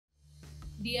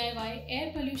DIY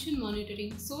Air Pollution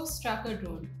Monitoring Source Tracker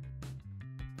Drone.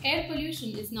 Air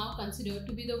pollution is now considered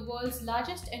to be the world's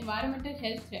largest environmental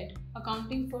health threat,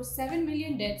 accounting for 7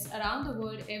 million deaths around the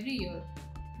world every year.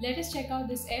 Let us check out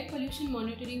this air pollution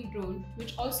monitoring drone,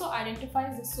 which also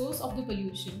identifies the source of the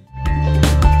pollution.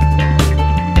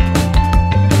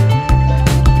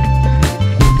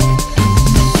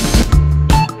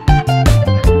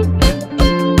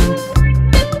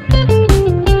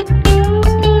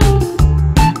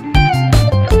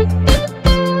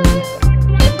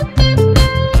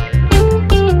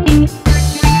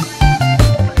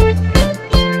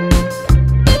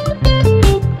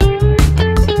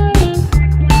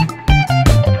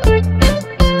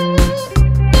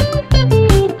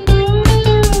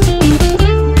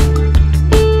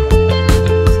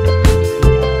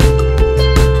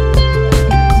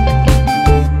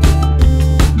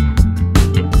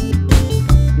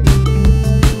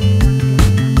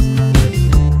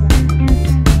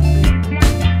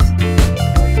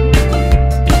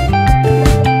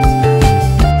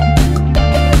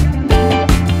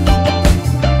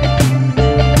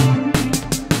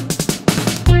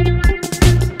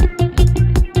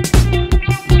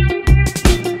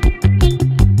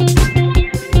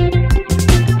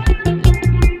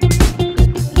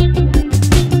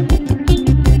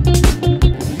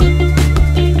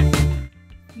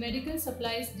 Medical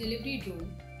Supplies Delivery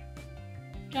Drone.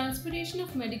 Transportation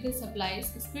of medical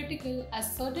supplies is critical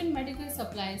as certain medical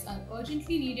supplies are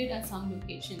urgently needed at some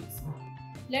locations.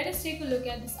 Let us take a look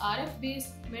at this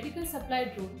RF-based medical supply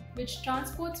drone, which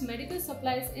transports medical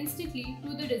supplies instantly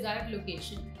to the desired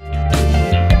location.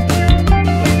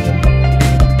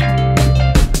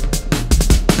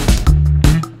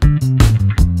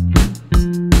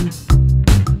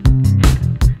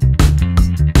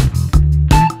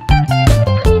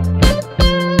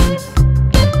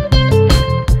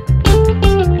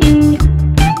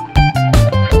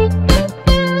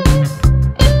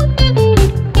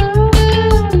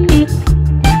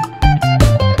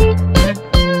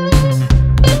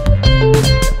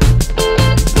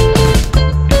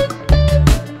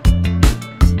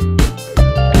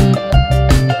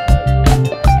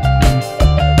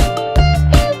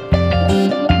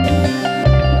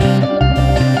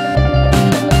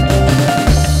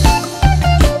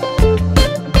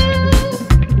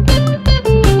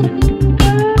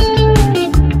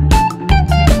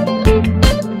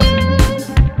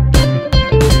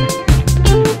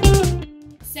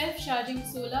 Self-charging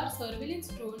solar surveillance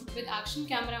drone with action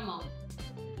camera mount.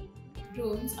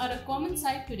 Drones are a common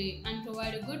sight today and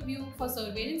provide a good view for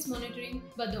surveillance monitoring,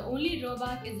 but the only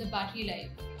drawback is the battery life.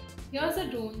 Here's a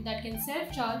drone that can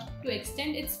self-charge to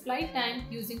extend its flight time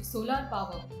using solar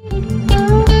power.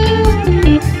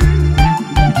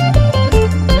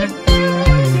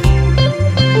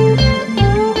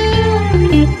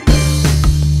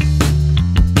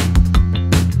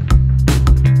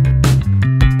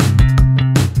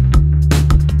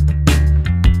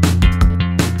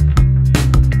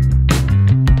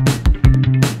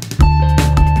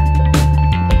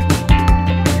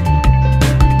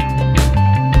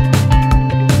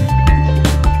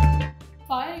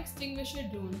 Extinguisher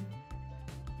drone.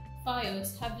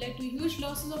 Fires have led to huge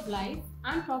losses of life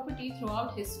and property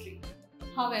throughout history.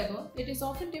 However, it is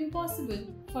often impossible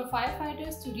for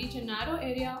firefighters to reach a narrow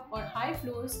area or high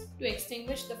floors to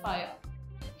extinguish the fire.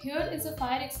 Here is a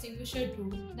fire extinguisher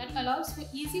drone that allows for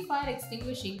easy fire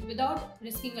extinguishing without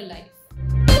risking a life.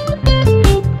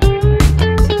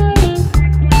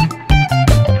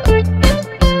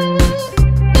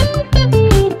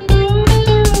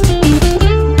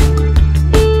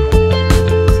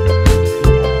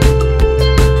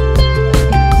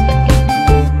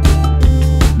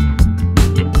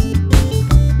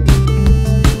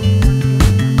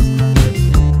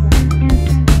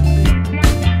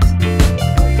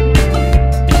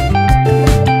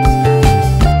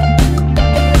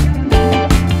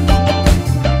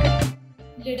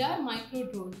 LIDAR micro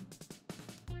drone.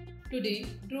 Today,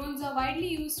 drones are widely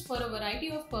used for a variety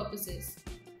of purposes.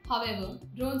 However,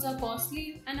 drones are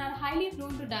costly and are highly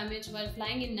prone to damage while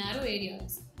flying in narrow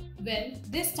areas. Well,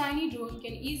 this tiny drone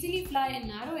can easily fly in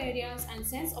narrow areas and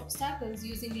sense obstacles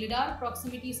using LIDAR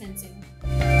proximity sensing.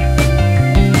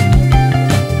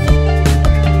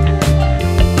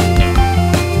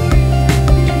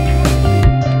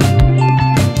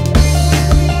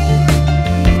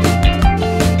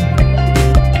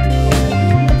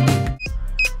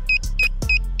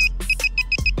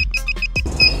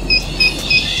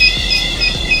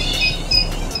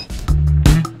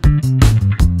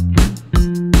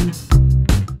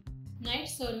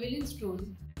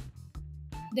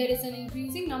 There is an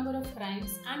increasing number of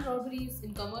crimes and robberies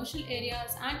in commercial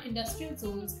areas and industrial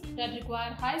zones that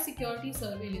require high security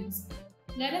surveillance.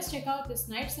 Let us check out this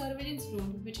night surveillance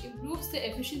drone, which improves the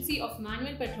efficiency of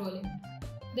manual patrolling.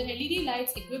 The LED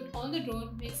lights equipped on the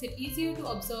drone makes it easier to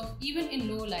observe even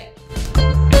in low light.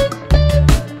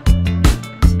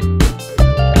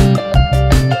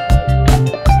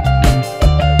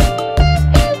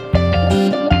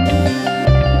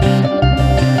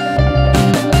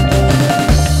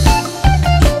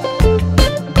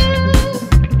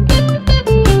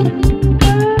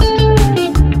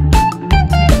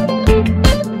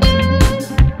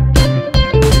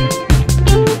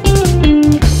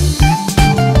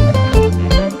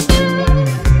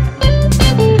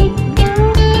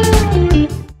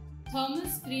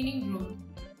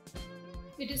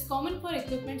 It is common for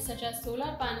equipment such as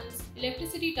solar panels,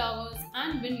 electricity towers,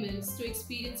 and windmills to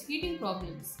experience heating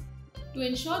problems. To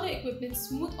ensure the equipment's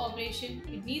smooth operation,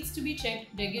 it needs to be checked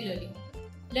regularly.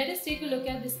 Let us take a look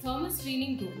at this thermal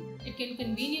screening drone. It can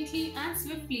conveniently and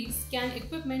swiftly scan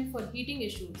equipment for heating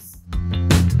issues.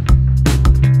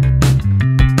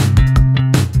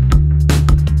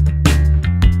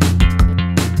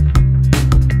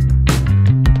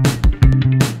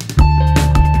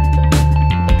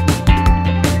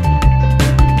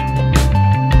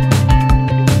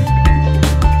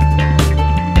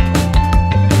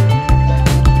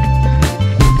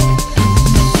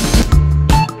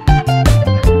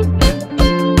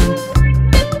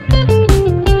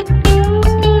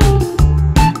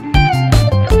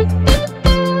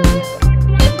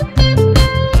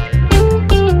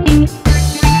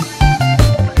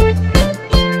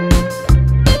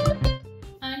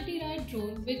 Anti-Riot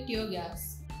Drone with tear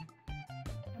gas.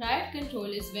 Riot control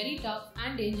is very tough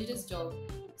and dangerous job.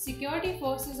 Security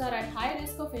forces are at high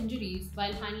risk of injuries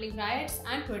while handling riots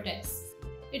and protests.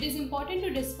 It is important to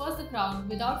disperse the crowd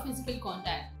without physical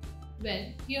contact. Well,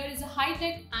 here is a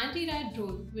high-tech anti-riot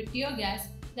drone with tear gas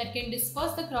that can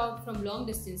disperse the crowd from long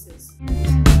distances.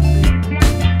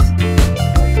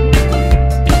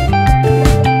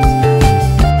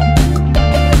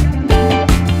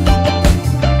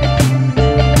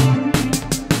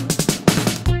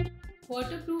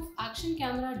 Waterproof action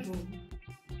camera drone.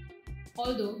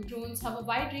 Although drones have a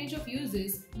wide range of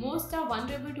uses, most are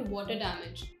vulnerable to water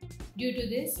damage. Due to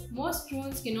this, most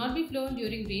drones cannot be flown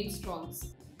during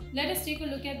rainstorms. Let us take a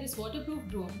look at this waterproof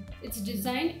drone. Its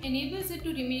design enables it to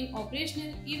remain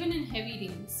operational even in heavy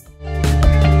rains.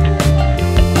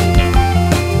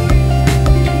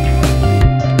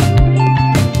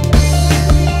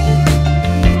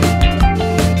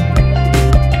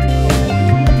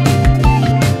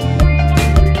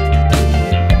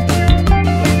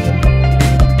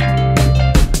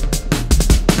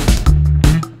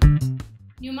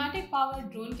 Pneumatic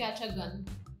powered drone catcher gun.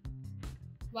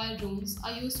 While drones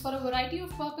are used for a variety of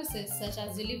purposes such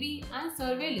as delivery and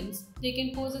surveillance, they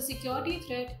can pose a security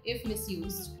threat if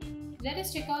misused. Let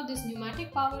us check out this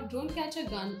pneumatic powered drone catcher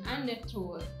gun and net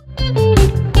thrower.